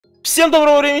Всем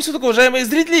доброго времени суток, уважаемые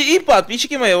зрители и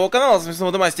подписчики моего канала, с вами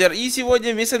снова Демастер. И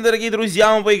сегодня вместе, дорогие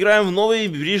друзья, мы поиграем в новый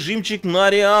режимчик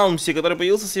на РЕАЛМСе, который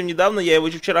появился совсем недавно. Я его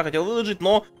еще вчера хотел выложить,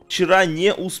 но вчера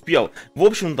не успел. В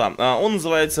общем-то, он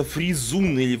называется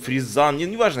Freezun или Freezun,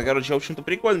 неважно, короче, в общем-то,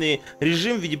 прикольный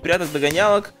режим в виде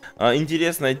пряток-догонялок.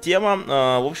 Интересная тема.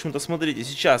 В общем-то, смотрите,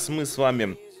 сейчас мы с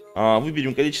вами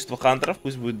выберем количество хантеров,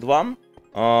 пусть будет 2.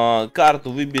 Карту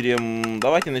выберем,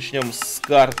 давайте начнем с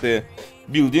карты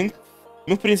Билдинг.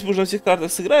 Ну, в принципе, уже на всех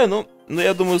картах сыграю, но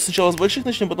я думаю, сначала с больших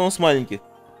начнем, потом с маленьких.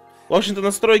 В общем-то,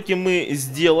 настройки мы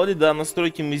сделали, да,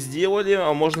 настройки мы сделали.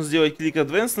 Можно сделать клик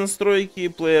Advanced настройки,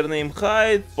 Player Name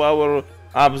Height, Power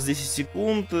Up с 10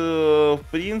 секунд. В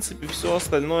принципе, все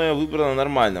остальное выбрано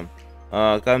нормально.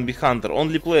 Can be Hunter,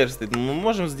 Only Player стоит. Мы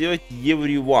можем сделать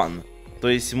Everyone. То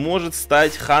есть, может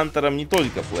стать хантером не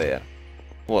только плеер.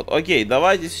 Вот, окей,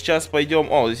 давайте сейчас пойдем.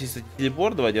 О, здесь есть, кстати,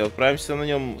 телепорт. Давайте отправимся на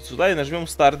нем сюда и нажмем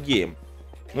Start Game.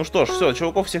 Ну что ж, все,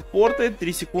 чуваков всех портает.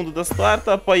 3 секунды до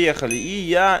старта, поехали.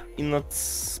 И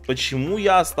почему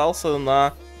я остался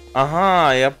на...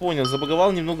 Ага, я понял,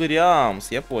 забаговал немного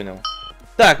РЕАЛМС, я понял.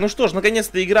 Так, ну что ж,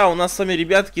 наконец-то игра у нас с вами,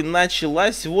 ребятки,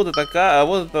 началась. Вот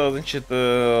это, значит,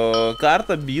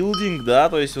 карта, билдинг, да,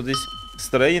 то есть вот здесь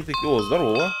строение такие... О,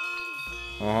 здорово.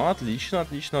 Ага, отлично,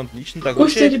 отлично, отлично. Так,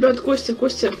 Костя, вообще... ребят, Костя,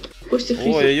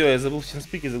 Фризун. Ой-ой-ой, я забыл всем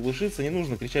спики заглушиться, не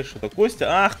нужно кричать что-то.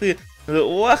 Костя, ах ты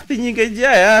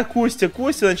негодяй, а, Костя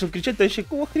начал кричать, ты вообще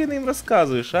какого хрена им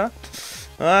рассказываешь, а?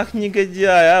 Ах,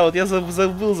 негодяй, а, вот я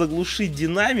забыл заглушить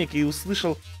динамик и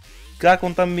услышал, как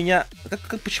он там меня...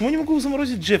 Почему не могу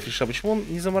заморозить Джеффриша, почему он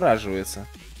не замораживается?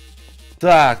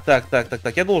 Так,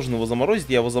 я должен его заморозить,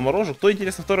 я его заморожу. Кто,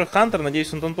 интересно, второй хантер,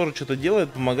 надеюсь, он там тоже что-то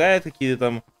делает, помогает, какие-то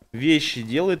там... Вещи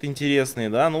делает интересные,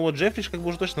 да? Ну вот Джеффриш как бы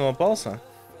уже точно попался.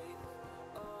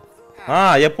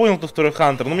 А, я понял, кто второй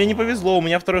хантер. Но мне не повезло, у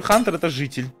меня второй хантер это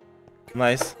житель.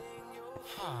 Найс.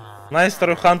 Найс,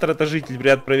 второй хантер это житель,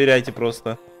 ребят, проверяйте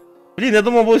просто. Блин, я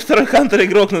думал, будет второй хантер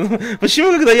игрок. Но...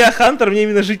 Почему, когда я хантер, мне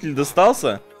именно житель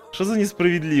достался? Что за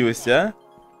несправедливость, а?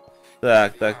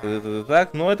 Так,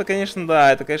 ну это, конечно,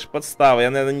 да, это, конечно, подстава.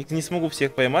 Я, наверное, не смогу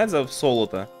всех поймать в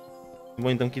соло-то.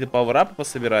 Они там какие-то пауэрапы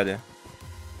пособирали.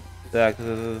 Так,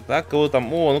 кого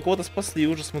там? О, ну кого-то спасли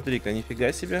уже, смотри-ка,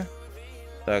 нифига себе.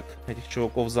 Так, этих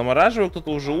чуваков замораживаю,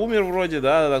 кто-то уже умер вроде,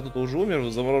 да, кто-то уже умер,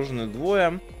 заморожены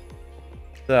двое.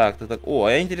 Так. О,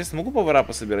 а я, интересно, могу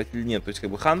пауэрапы собирать или нет? То есть, как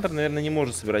бы, хантер, наверное, не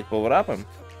может собирать пауэрапы.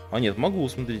 А, нет, могу,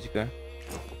 смотрите-ка.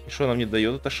 И что нам не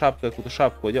дает? Это шапка, какую-то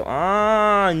шапку одел.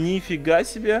 А, нифига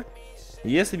себе.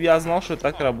 Если бы я знал, что это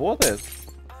так работает.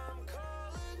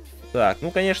 Так,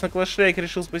 ну, конечно, Клэшрейк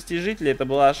решил спасти жителей, это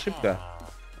была ошибка.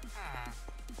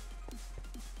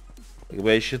 Как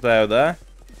бы я считаю, да?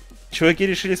 Чуваки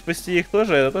решили спасти их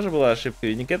тоже, это тоже была ошибка.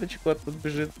 И Никеточек тут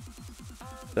бежит.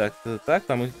 Так,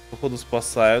 там их, походу,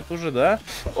 спасают уже, да?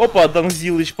 Опа,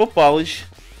 Донзилыч, Попалыч.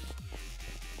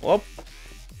 Оп.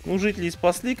 Ну, жителей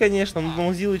спасли, конечно, но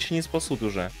Донзилыча не спасут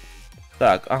уже.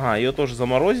 Так, ага, ее тоже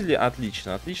заморозили.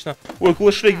 Отлично, отлично. Ой,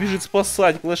 Клэшрейк бежит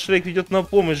спасать. Клэшрейк идет на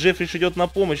помощь. Джеффриш идет на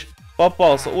помощь.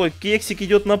 Попался. Ой, Кексик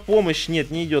идет на помощь.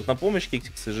 Нет, не идет на помощь,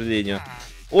 Кексик, к сожалению.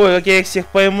 Ой, как я их всех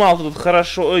поймал, тут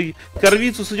хорошо. Ой,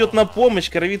 Корвицус идет на помощь,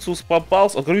 Корвицус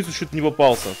попался. А Корвицус что-то не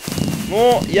попался.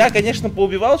 Ну, я, конечно,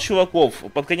 поубивал чуваков.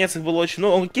 Под конец их было очень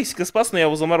много. Он Кексика спас, но я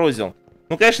его заморозил.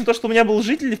 Ну, конечно, то, что у меня был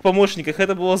житель в помощниках,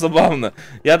 это было забавно.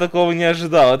 Я такого не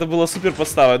ожидал. Это было супер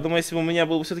подстава. Я думаю, если бы у меня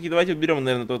был все-таки, давайте уберем,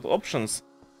 наверное, тот options.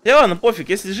 Ладно, пофиг,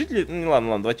 если жители... Ну,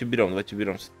 ладно, давайте уберем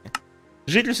все-таки.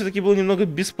 Житель все-таки был немного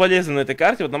бесполезен на этой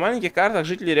карте. Вот на маленьких картах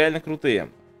жители реально крутые.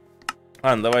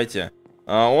 Ладно, давайте...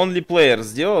 Only player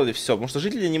сделали, все, потому что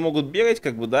жители не могут бегать,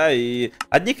 как бы, да, и...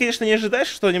 От них, конечно, не ожидаешь,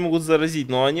 что они могут заразить,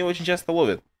 но они очень часто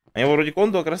ловят. А его вроде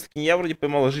кондо, как раз таки не я вроде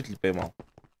поймал, а житель поймал.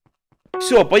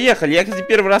 Все, поехали. Я, кстати,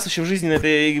 первый раз еще в жизни в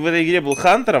этой игре был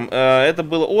хантером. Это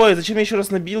было... Ой, зачем я еще раз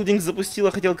на билдинг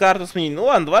запустила, хотел карту сменить. Ну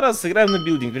ладно, 2 раза сыграем на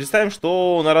билдинг. Представим,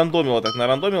 что нарандомило так,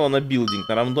 нарандомило на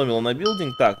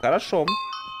билдинг. Так, хорошо.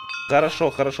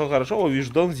 Хорошо. О,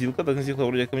 вижу Донзилка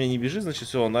вроде ко мне не бежит, значит,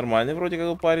 все нормальный вроде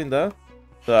как парень, да?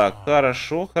 Так,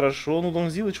 хорошо. Ну,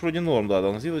 Донзилыч вроде норм, да.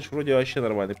 Донзилыч вроде вообще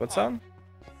нормальный пацан.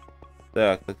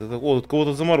 Так. О, тут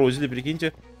кого-то заморозили,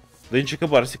 прикиньте. Денчика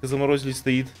Барсика заморозили,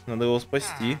 стоит. Надо его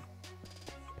спасти.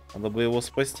 Надо бы его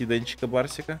спасти, Денчика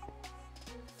Барсика.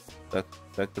 Так,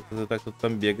 тут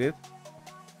там бегает.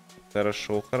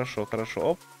 Хорошо.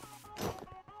 Оп.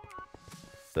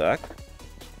 Так.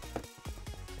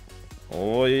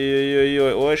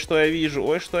 Ой-ой-ой-ой. Ой, что я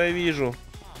вижу.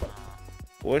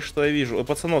 Ой,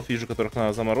 пацанов вижу, которых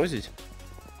надо заморозить.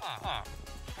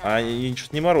 А они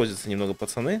что-то не морозятся немного,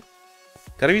 пацаны.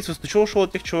 Корвицус, ты чего ушел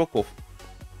от тех чуваков?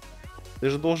 Ты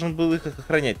же должен был их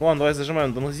охранять. Ладно, давай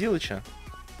зажимаем Донзилыча.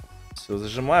 Все,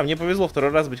 зажимаем. Мне повезло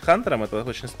второй раз быть хантером. Это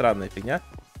очень странная фигня.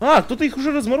 А, кто-то их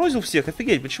уже разморозил всех.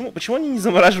 Офигеть, почему они не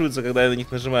замораживаются, когда я на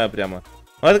них нажимаю прямо?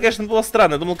 Ну, это, конечно, было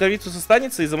странно. Я думал, Ковицус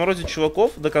останется и заморозит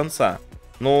чуваков до конца.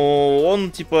 Но он,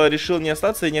 типа, решил не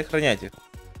остаться и не охранять их.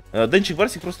 Денчик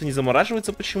Барсик просто не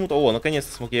замораживается почему-то. О,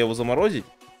 наконец-то смог я его заморозить.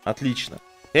 Отлично.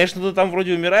 Конечно, кто-то там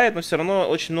вроде умирает, но все равно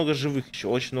очень много живых еще.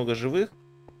 Очень много живых.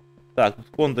 Так, тут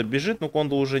Кондо бежит, но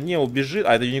Кондо уже не убежит.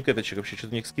 А, это Юникеточек вообще.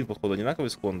 Что-то у них скин, походу, одинаковый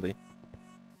с Кондой.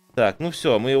 Так, ну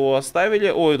все, мы его оставили.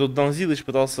 Ой, тут Донзилыч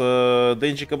пытался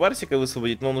Денчика Барсика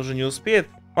высвободить, но он уже не успеет.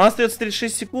 У нас остается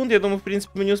 36 секунд. Я думаю, в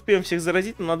принципе, мы не успеем всех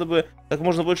заразить, но надо бы как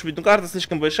можно больше бить. Ну, карта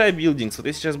слишком большая, билдингс. Вот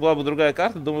если сейчас была бы другая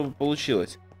карта, думаю, бы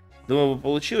получилось. Думаю, бы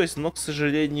получилось, но, к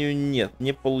сожалению, нет,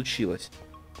 не получилось.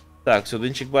 Так, все,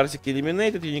 Денчик Барсик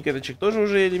элиминейтед, Юникеточек тоже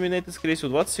уже элиминейтед, скорее всего,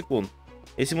 20 секунд.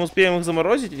 Если мы успеем их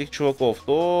заморозить, этих чуваков,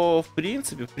 то, в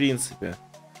принципе.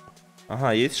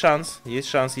 Ага, есть шанс,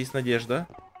 есть надежда.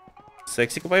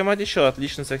 Сексика поймать еще,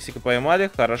 отлично, Сексика поймали,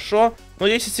 хорошо. Ну,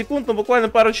 10 секунд, но буквально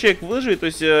пару человек выживет, то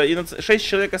есть 6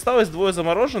 человек осталось, 2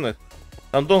 замороженных.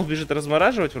 Там Донг бежит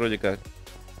размораживать вроде как.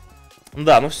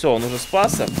 Да, ну все, он уже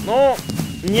спасся, но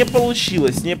не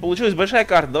получилось, большая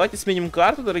карта. Давайте сменим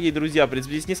карту, дорогие друзья, в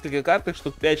принципе, здесь несколько карт,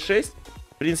 штук 5-6.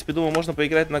 В принципе, думаю, можно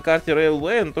поиграть на карте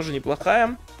Railway, она тоже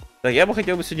неплохая. Так, я бы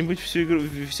хотел бы сегодня быть всю игру,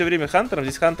 все время хантером.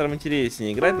 Здесь хантером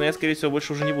интереснее играть, но я, скорее всего,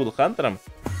 больше уже не буду хантером.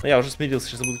 Но я уже смирился,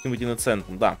 сейчас буду каким-нибудь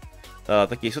инноцентом, да.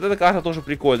 Так есть. Вот эта карта тоже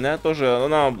прикольная, тоже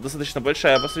она достаточно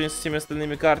большая по сравнению со всеми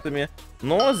остальными картами.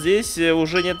 Но здесь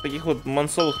уже нет таких вот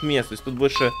мансовых мест, то есть тут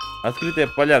больше открытая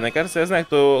поляна. Мне кажется, я знаю,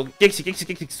 кто... Кексик,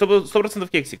 100%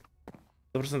 кексик.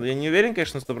 100%. Я не уверен,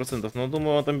 конечно, 100%, но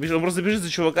думаю, он там бежит, он просто бежит за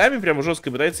чуваками, прямо жестко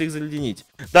и пытается их заледенить.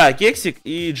 Да, кексик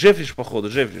и Джеффриш, походу,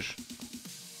 Джеффриш.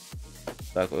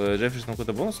 Так, Джеффриш там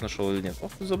какой-то бонус нашел или нет?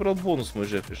 Ох, ты забрал бонус, мой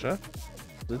Джеффриш, а?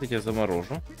 Это я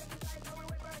заморожу.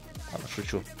 Ладно,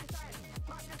 шучу.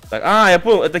 Так, я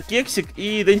понял, это Кексик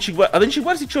и Денчик Барсик. А Денчик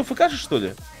Барсик что, АФКшит, что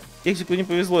ли? Кексику не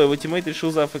повезло, его тиммейт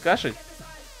решил за АФКшить.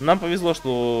 Нам повезло,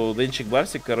 что Денчик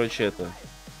Барсик, короче, это...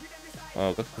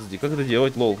 как это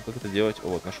делать, лол? Как это делать? О,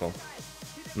 вот, нашел.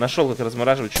 Нашел, как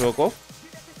размораживать чуваков.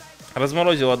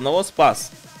 Разморозил одного,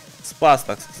 спас. Спас,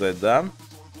 так сказать, да?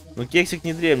 Но Кексик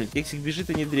не дремлет, Кексик бежит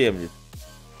и не дремлет.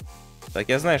 Так,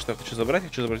 я знаю, что я хочу забрать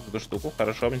эту штуку.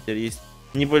 Хорошо, у меня теперь есть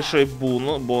небольшой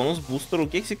бонус, бустер. У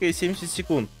Кексика есть 70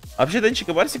 секунд. А вообще,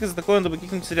 Денчика Барсика за такое надо бы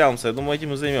кикнуть с РЕАЛМСе. Я думаю,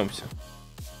 этим мы займемся.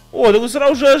 О, да вы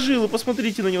сразу же ожил, и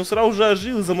посмотрите на него, сразу же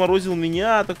ожил, и заморозил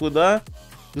меня, такой, да?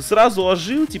 Вы сразу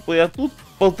ожил, типа, я тут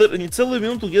целую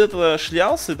минуту где-то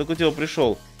шлялся, и такой, типа,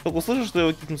 пришел. Только услышал, что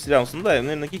его кикнут с РЕАЛМСе. Ну да, я,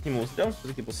 наверное, кикнем его с РЕАЛМСе,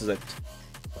 все-таки после записи.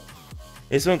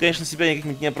 Если он, конечно, себя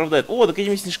никак не оправдает. О, так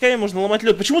этими снежками можно ломать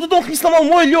лед. Почему ты, Донг, не сломал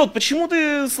мой лед? Почему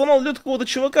ты сломал лед какого-то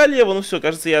чувака лево? Ну все,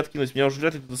 кажется, я откинусь. Меня уже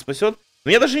вряд ли кто-то спасет. Но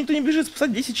меня даже никто не бежит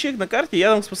спасать. 10 человек на карте.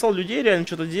 Я там спасал людей, реально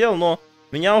что-то делал, но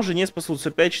меня уже не спасут. Все,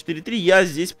 5-4-3. Я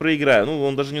здесь проиграю. Ну,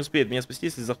 он даже не успеет меня спасти,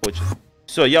 если захочет.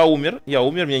 Все, я умер,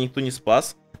 меня никто не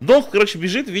спас. Донг, короче,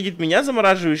 бежит, видит меня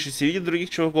замораживающийся, видит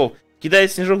других чуваков.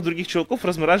 Кидает снежок в других чуваков,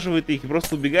 размораживает их и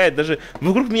просто убегает. Даже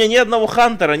вокруг меня ни одного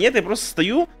хантера нет, я просто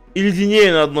стою и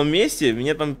леденею на одном месте.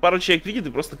 Меня там пару человек видит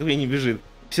и просто ко мне не бежит.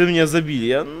 Все меня забили.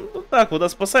 Я, ну так вот, да,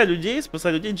 спасаю людей.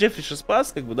 Джеффриша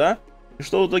спас, как бы, да. И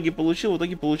что в итоге получил? В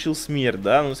итоге получил смерть,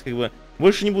 да. Ну, как бы,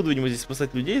 больше не буду, видимо, здесь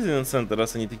спасать людей из инцентра,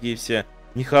 раз они такие все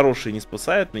нехорошие, не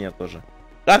спасают меня тоже.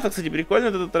 Карта, кстати, прикольная,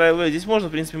 этот Railway. Здесь можно,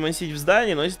 в принципе, мансить в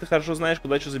здании, но если ты хорошо знаешь,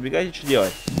 куда что забегать и что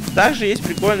делать. Также есть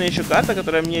прикольная еще карта,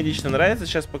 которая мне лично нравится.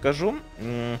 Сейчас покажу.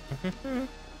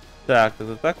 Так,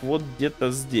 это так, вот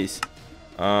где-то здесь.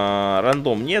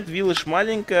 Рандом. Нет, Village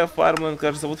маленькая, Farmland,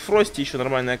 кажется. Вот Фрости еще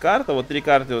нормальная карта. Вот 3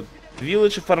 карты. Вот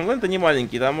Village и Farmland, они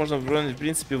маленькие. Там можно, в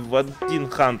принципе, в один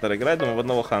хантер играть. Думаю, в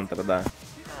одного хантера, да.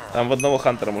 Там в одного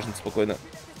хантера можно спокойно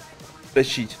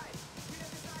тащить.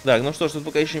 Так, ну что ж, тут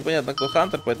пока еще непонятно, кто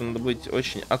хантер, поэтому надо быть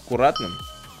очень аккуратным.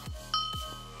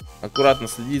 Аккуратно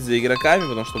следить за игроками,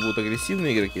 потому что будут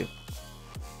агрессивные игроки.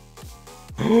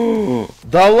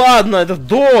 Да ладно, это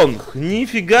Донг!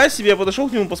 Нифига себе, я подошел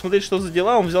к нему посмотреть, что за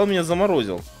дела, он взял меня,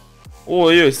 заморозил.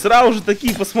 Ой-ой, сразу же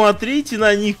такие, посмотрите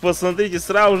на них, посмотрите,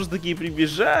 сразу же такие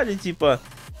прибежали, типа,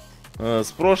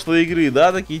 с прошлой игры,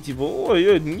 да, такие, типа,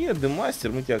 ой-ой, нет, демастер,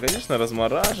 мы тебя, конечно,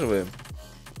 размораживаем.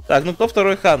 Так, ну кто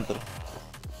второй хантер?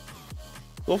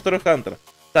 Кто второй хантер?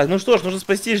 Так, ну что ж, нужно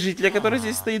спасти жителя, который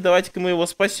здесь стоит. Давайте-ка мы его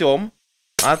спасем.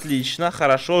 Отлично,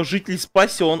 хорошо. Житель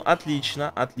спасен.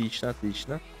 Отлично, отлично,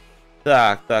 отлично.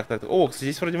 Так. О, кстати,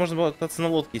 здесь вроде можно было кататься на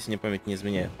лодке, если мне память не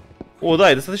изменяет. О,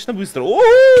 да, и достаточно быстро.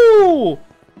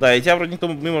 Да, и тебя вроде никто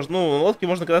не может. Ну, на лодке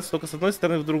можно кататься только с одной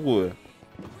стороны в другую.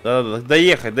 Да-да-да,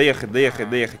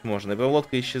 доехать можно. И прям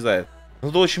лодка исчезает. Ну,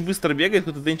 это очень быстро бегает,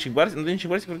 какой-то Денчик Барсик. Ну, Денчик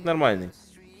Барсик вроде нормальный.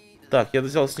 Так, я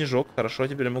взял снежок. Хорошо,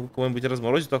 теперь я могу кого-нибудь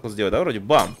разморозить. Так вот сделать, да, вроде?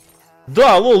 Бам!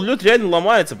 Да, лол, лед реально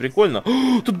ломается, прикольно.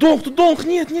 О, тут долг,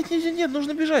 нет,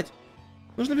 нужно бежать.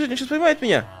 Нужно бежать, он сейчас поймает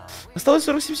меня. Осталось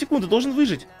 47 секунд, ты должен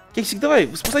выжить. Кексик, давай,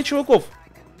 спасай чуваков.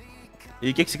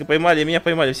 И Кексика поймали, и меня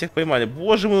поймали, всех поймали.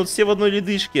 Боже мой, вот все в одной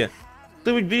ледышке.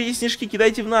 Кто-нибудь берите снежки,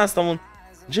 кидайте в нас, там он.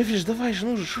 Джеффриш, давай же,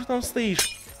 ну же, что там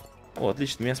стоишь? О,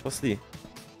 отлично, меня спасли.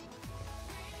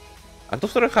 А кто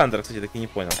второй хантер, кстати, так и не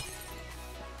понял.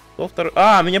 Кто второй?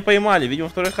 А, меня поймали. Видимо,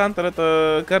 второй хантер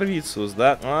это Корвициус,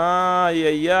 да?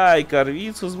 Ай-яй-яй,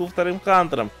 Корвициус был вторым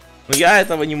хантером. Но я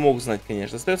этого не мог знать,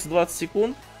 конечно. Остается 20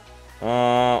 секунд.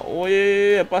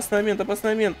 Ой, опасный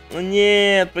момент.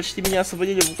 Нет, почти меня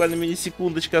освободили, буквально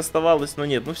миллисекундочка оставалась, но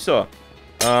нет, ну все.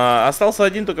 Остался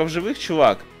один только в живых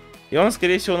чувак. И он,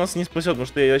 скорее всего, нас не спасет, потому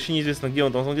что вообще неизвестно, где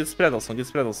он там. Он где-то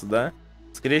спрятался, да?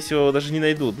 Скорее всего, его даже не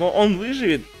найдут. Но он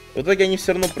выживет. В итоге они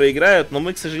все равно проиграют, но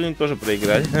мы, к сожалению, тоже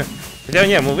проиграли. Хотя,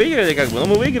 не, мы выиграли как бы, но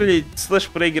мы выиграли, слэш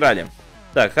проиграли.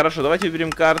 Так, хорошо, давайте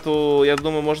выберем карту. Я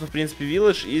думаю, можно, в принципе,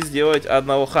 вилледж и сделать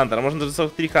одного хантера. Можно даже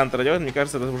 3 хантера делать, мне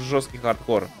кажется, это уже жесткий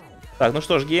хардкор. Так, ну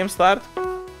что ж, гейм старт.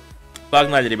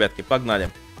 Погнали, ребятки, погнали.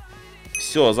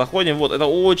 Все, заходим, вот, это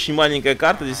очень маленькая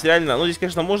карта, здесь реально, ну, здесь,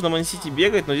 конечно, можно мансить и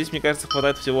бегать, но здесь, мне кажется,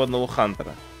 хватает всего одного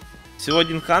хантера. Всего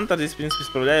один хантер здесь, в принципе,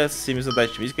 справляется с всеми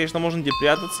задачами. Здесь, конечно, можно где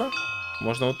прятаться,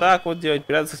 можно вот так вот делать,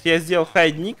 прятаться. Я сделал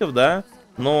хайд ников, да,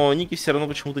 но ники все равно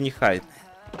почему-то не хайд.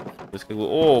 То есть, как бы,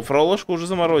 о, фролошку уже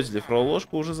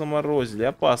заморозили,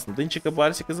 опасно. Дынчика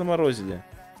Барсика заморозили.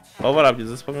 Поворап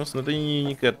где-то заспомнился, но это не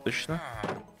Никет, точно.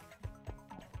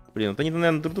 Блин, вот они,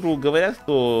 наверное, друг другу говорят,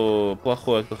 кто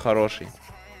плохой, а кто хороший.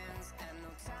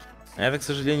 А я, к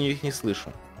сожалению, их не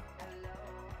слышу.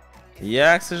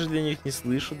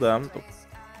 Да.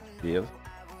 Привет.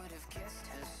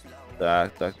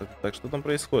 Так, что там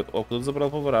происходит? О, кто-то забрал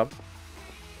поворап.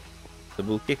 Это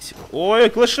был Кексик. Ой,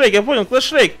 клэшрейк, я понял,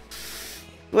 клэшрейк.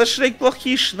 Клэшрейк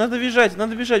плохиш, надо бежать,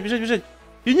 бежать.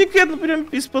 Юникет, ну, прям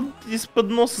из-под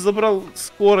носа забрал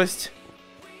скорость.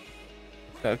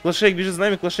 Так, клэшрейк бежит за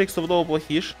нами, клэшрейк стопудово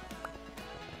плохиш.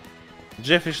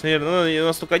 Джеффриш, наверное, ну, у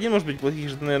нас только один может быть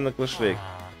плохиш, это, наверное, клэшрейк.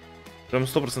 Прям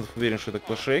 100% уверен, что это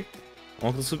клэшрейк.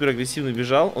 Он тут супер агрессивно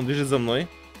бежал, он бежит за мной.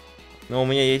 Но у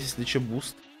меня есть, если что,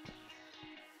 буст.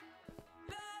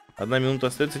 1 минута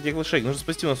остается, где клэшрейк? Нужно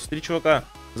спасти, у нас 3 чувака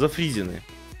зафризены.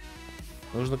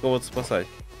 Нужно кого-то спасать.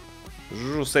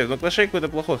 Жужу, сейв. Но клэшрейк какой-то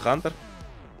плохой хантер.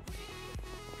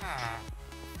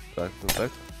 Так.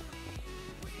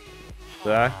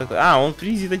 А, он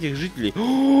фризит этих жителей.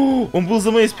 О, он был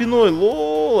за моей спиной.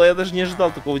 Лол, я даже не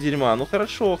ожидал такого дерьма. Ну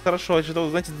хорошо. Что-то,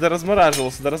 знаете,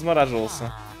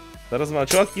 доразмораживался.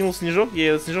 Чувак кинул снежок, и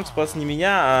этот снежок спас не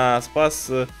меня, а спас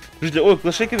жителя. Ой,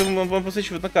 клэшрейк вам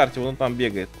посвечивает на карте, он там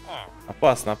бегает.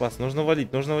 Опасно. Нужно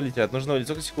валить, ребят,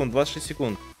 Сколько секунд? 26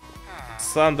 секунд.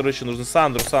 Сандру еще нужно.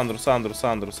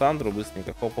 Сандру.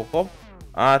 Быстренько. Хоп.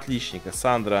 Отличненько.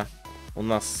 Сандра у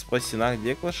нас спасена.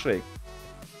 Где клэшрейк?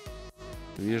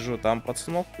 Вижу там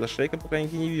пацанов. Клэшрейка пока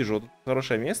нигде не вижу. Вот тут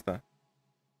хорошее место.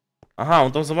 Ага,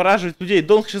 он там замораживает людей.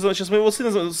 Донг сейчас моего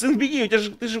сына. Сын, беги,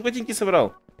 ты же ботинки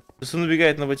собрал. Сын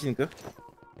убегает на ботинках.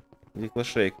 Где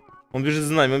клэшрейк? Он бежит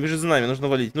за нами, нужно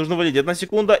валить. 1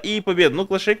 секунда и победа. Ну,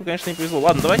 клэшрейку, конечно, не повезло.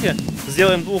 Ладно, давайте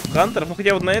сделаем 2 хантеров. Ну,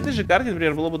 хотя вот на этой же карте,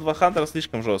 например, было бы 2 хантера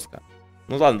слишком жестко.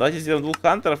 Ну, ладно, давайте сделаем 2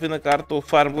 хантеров и на карту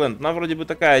Farmland. Она вроде бы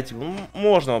такая, типа,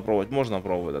 можно попробовать.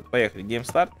 Да. Поехали, гейм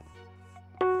старт.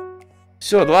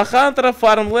 Все, 2 хантера,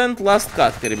 Farmland, ласт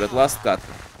катка, ребят, ласт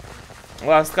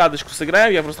каточку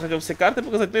сыграем. Я просто хотел все карты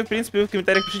показать. Ну и, в принципе, вы в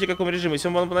комментариях пишите, в каком режиме. Если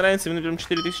вам понравится, мы наберем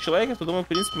 4000 человек, то, думаю, в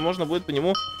принципе, можно будет по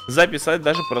нему записать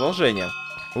даже продолжение.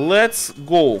 Let's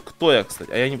go. Кто я,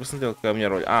 кстати? А я не посмотрел, какая у меня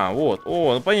роль. А, вот.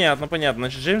 О, ну понятно.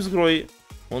 Значит, Джеймс Грой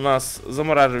у нас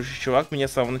замораживающий чувак. Меня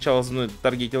с самого начала за мной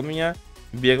таргетил меня.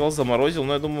 Бегал, заморозил.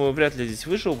 Но я думаю, вряд ли здесь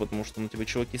выжил, потому что, ну, типа,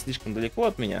 чуваки слишком далеко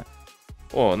от меня.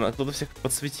 О, кто-то всех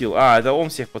подсветил. А, это он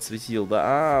всех подсветил, да.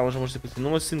 А, уже можете подсветить. Ну,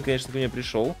 мой сын, конечно, ко мне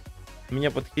пришел. Меня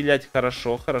подхилять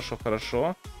хорошо.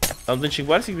 Там Денчик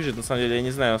Барсик бежит, на самом деле, я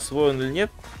не знаю, свой он или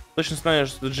нет. Точно знаю,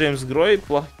 что Джеймс Грой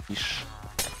плохиш.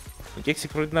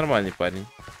 Кексик вроде нормальный парень.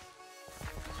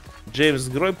 Джеймс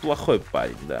Грой плохой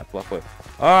парень, да, плохой.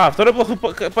 А, второй плохой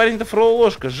парень это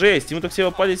фролошка, жесть. Ему-то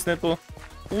все попались на эту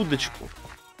удочку.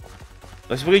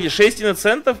 То есть, погодите, 6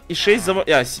 иноцентов и 6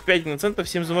 замороженных. 5 иноцентов,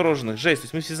 7 замороженных. Жесть, то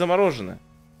есть мы все заморожены.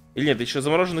 Или нет, еще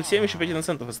замороженных 7, еще 5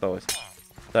 иноцентов осталось.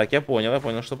 Так, я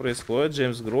понял, что происходит.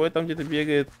 Джеймс Грой там где-то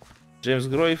бегает. Джеймс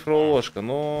Грой и фролошка,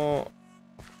 но...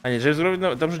 А, нет, Джеймс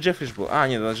Грой, там же Джеффриш был. А,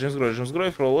 нет, Джеймс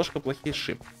Грой, фрол ложка, плохие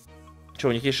шип. Что,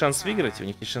 у них есть шанс выиграть? У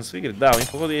них есть шанс выиграть? Да, у них,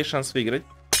 походу, есть шанс выиграть.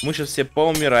 Мы сейчас все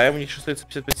поумираем, у них еще остается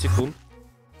 55 секунд.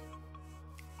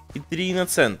 И 3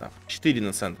 иноцента. 4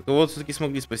 иноцента. Кого-то все-таки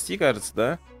смогли спасти, кажется,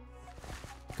 да?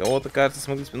 Кого-то, кажется,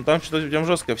 смогли спасти. Ну, там что-то прям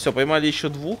жестко. Все, поймали еще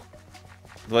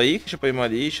двоих еще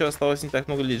поймали. И еще осталось не так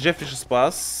много людей. Джеффриш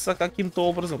спасся каким-то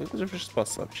образом. Как Джеффриш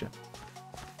спасся вообще?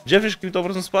 Джеффриш каким-то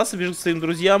образом спасся, бежит к своим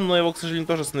друзьям, но его, к сожалению,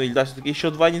 тоже остановили. Да, все-таки еще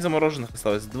 2 незамороженных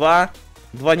осталось. Два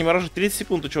немороженных. 30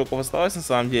 секунд у чуваков осталось на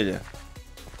самом деле.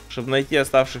 Чтобы найти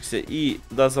оставшихся и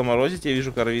заморозить. Я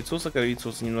вижу Корвицуса.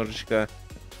 Корвицус немножечко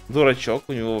дурачок.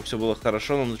 У него все было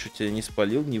хорошо, но он чуть не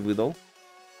спалил, не выдал.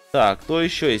 Так, кто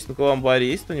еще есть? Ну-ка, в амбаре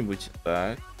есть кто-нибудь?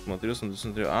 Так, смотрю.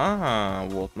 Ага,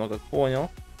 вот, ну как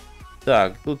понял.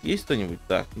 Так, тут есть кто-нибудь?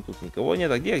 Так, ну тут никого нет.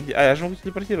 А где? А, я же могу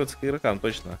телепортироваться к игрокам,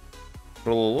 точно.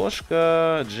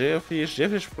 Ложка,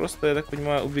 Джеффриш просто, я так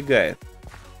понимаю, убегает.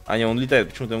 А, не, он летает,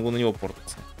 почему-то я могу на него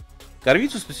портаться.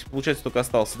 Корвицус, то есть, получается, только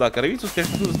остался. Да, Корвицус,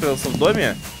 конечно, тут спрятался в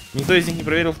доме. Никто из них не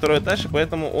проверил второй этаж, и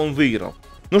поэтому он выиграл.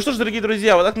 Ну что ж, дорогие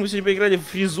друзья, вот так мы сегодня поиграли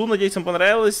в Freezun. Надеюсь, вам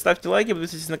понравилось. Ставьте лайки,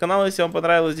 подписывайтесь на канал, если вам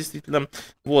понравилось, действительно.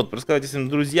 Вот, рассказывайте своим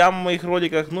друзьям в моих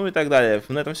роликах, ну и так далее.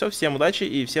 На этом все. Всем удачи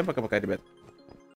и всем пока-пока, ребят.